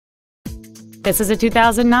This is a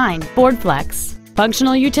 2009 Ford Flex,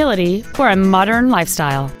 functional utility for a modern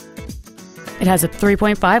lifestyle. It has a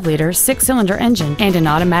 3.5-liter six-cylinder engine and an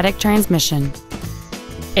automatic transmission.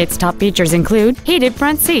 Its top features include heated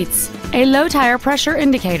front seats, a low tire pressure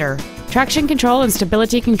indicator, traction control and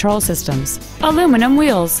stability control systems, aluminum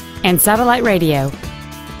wheels, and satellite radio.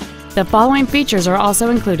 The following features are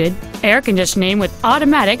also included: air conditioning with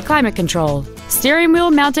automatic climate control, steering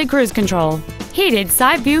wheel mounted cruise control, heated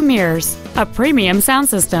side view mirrors, a premium sound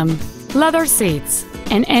system, leather seats,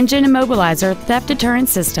 an engine immobilizer theft deterrent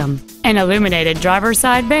system, an illuminated driver's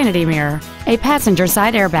side vanity mirror, a passenger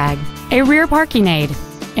side airbag, a rear parking aid,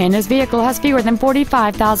 and this vehicle has fewer than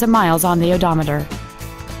 45,000 miles on the odometer.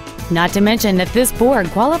 Not to mention that this Ford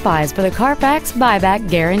qualifies for the Carfax buyback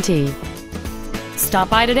guarantee. Stop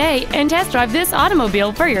by today and test drive this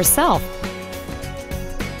automobile for yourself.